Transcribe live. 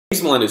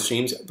James Melendez,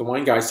 James, the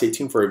wine guy. Stay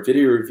tuned for a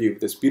video review of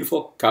this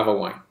beautiful Cava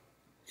wine.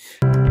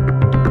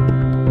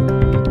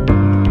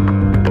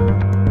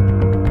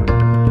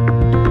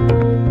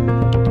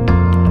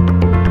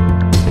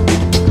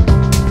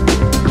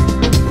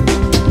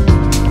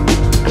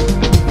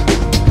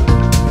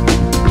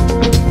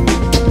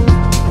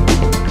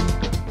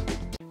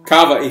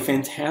 Cava, a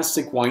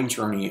fantastic wine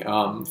journey.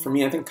 For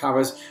me, I think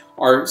Cavas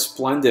are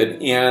splendid,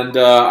 and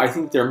I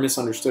think they're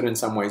misunderstood in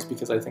some ways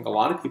because I think a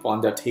lot of people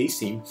end up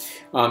tasting.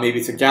 Maybe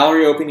it's a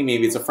gallery opening,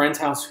 maybe it's a friend's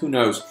house, who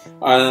knows?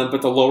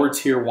 But the lower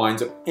tier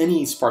wines of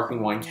any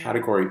sparkling wine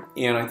category,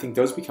 and I think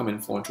those become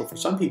influential for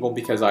some people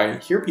because I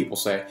hear people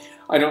say,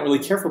 I don't really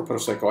care for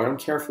Prosecco, I don't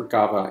care for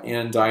Cava,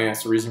 and I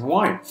ask the reason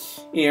why.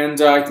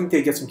 And I think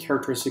they get some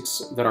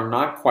characteristics that are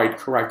not quite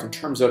correct in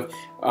terms of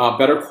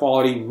better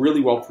quality,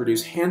 really well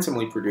produced,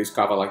 handsomely produced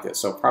Cava like this.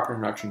 So proper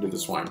introduction to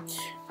this wine.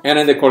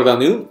 Anna de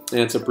Cordoniu, and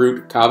it's a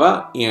brut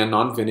Cava and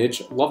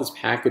non-vintage. Love this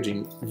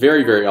packaging,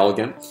 very, very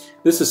elegant.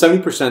 This is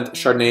 70%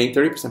 Chardonnay,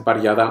 30%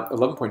 Barriada,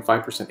 11.5%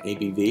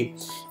 ABV,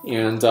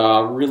 and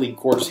really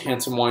gorgeous,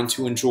 handsome wine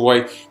to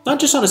enjoy, not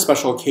just on a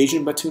special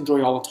occasion, but to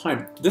enjoy all the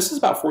time. This is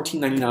about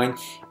 $14.99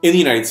 in the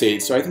United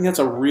States, so I think that's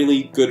a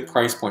really good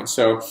price point.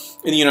 So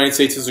in the United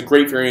States, there's a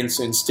great variance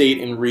in state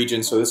and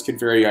region, so this could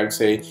vary, I'd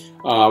say,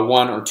 $1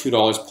 or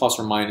 $2 plus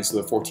or minus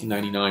the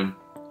 $14.99.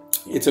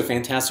 It's a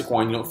fantastic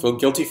wine. You don't feel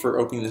guilty for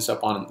opening this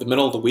up on the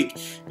middle of the week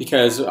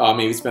because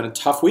maybe it's been a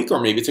tough week,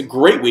 or maybe it's a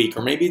great week,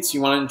 or maybe it's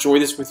you want to enjoy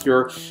this with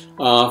your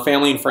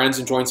family and friends,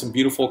 enjoying some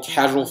beautiful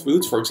casual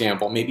foods, for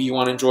example. Maybe you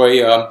want to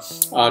enjoy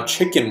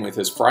chicken with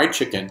this, fried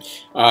chicken.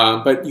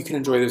 But you can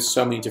enjoy this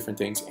so many different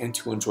things and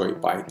to enjoy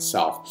it by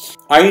itself.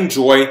 I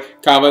enjoy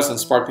Cavas and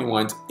sparkling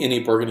wines in a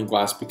Burgundy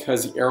glass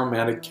because the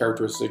aromatic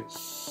characteristic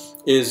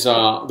is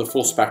the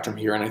full spectrum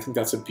here, and I think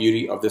that's the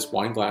beauty of this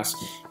wine glass.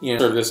 And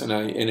serve this in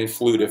a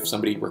flute if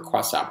somebody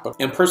requests that.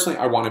 And personally,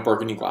 I want a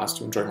Burgundy glass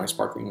to enjoy my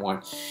sparkling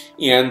wine.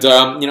 And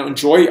you know,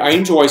 I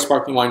enjoy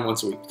sparkling wine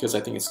once a week because I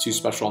think it's too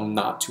special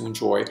not to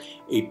enjoy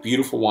a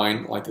beautiful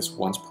wine like this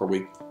once per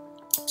week.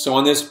 So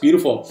on this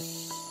beautiful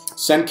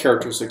scent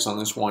characteristics on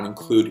this wine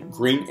include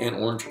green and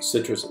orange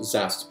citrus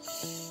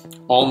zest,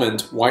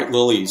 almond, white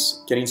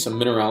lilies, getting some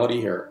minerality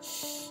here.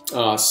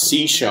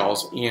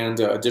 Seashells, and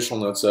additional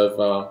notes of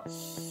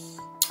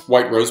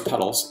white rose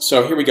petals.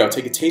 So here we go.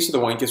 Take a taste of the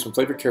wine, give some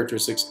flavor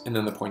characteristics, and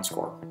then the point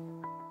score.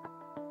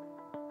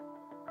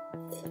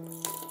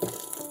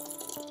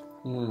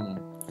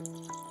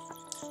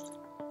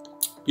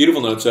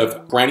 Beautiful notes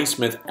of Granny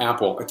Smith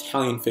apple,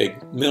 Italian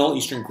fig, Middle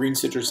Eastern green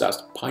citrus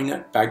zest, pine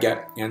nut,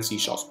 baguette, and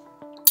seashells.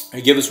 I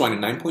give this wine a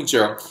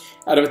 9.0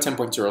 out of a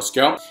 10.0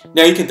 scale.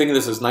 Now you can think of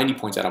this as 90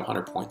 points out of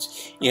 100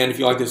 points. And if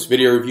you like this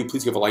video review,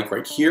 please give a like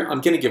right here.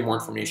 I'm going to give more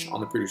information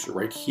on the producer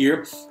right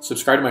here.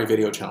 Subscribe to my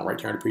video channel right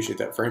here. I'd appreciate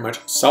that very much.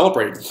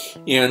 Celebrate.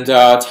 And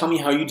tell me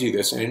how you do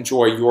this and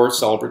enjoy your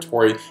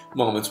celebratory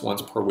moments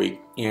once per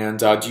week. And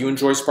do you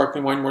enjoy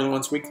sparkling wine more than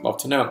once a week? Love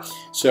to know.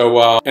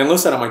 So, and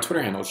list that on my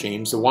Twitter handle,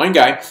 James the Wine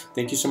Guy.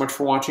 Thank you so much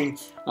for watching.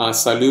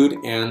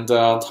 Salud, and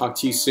I'll talk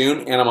to you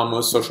soon. And I'm on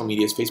most social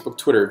medias, Facebook,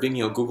 Twitter,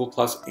 Vimeo, Google+,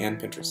 and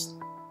Pinterest.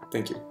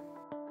 Thank you.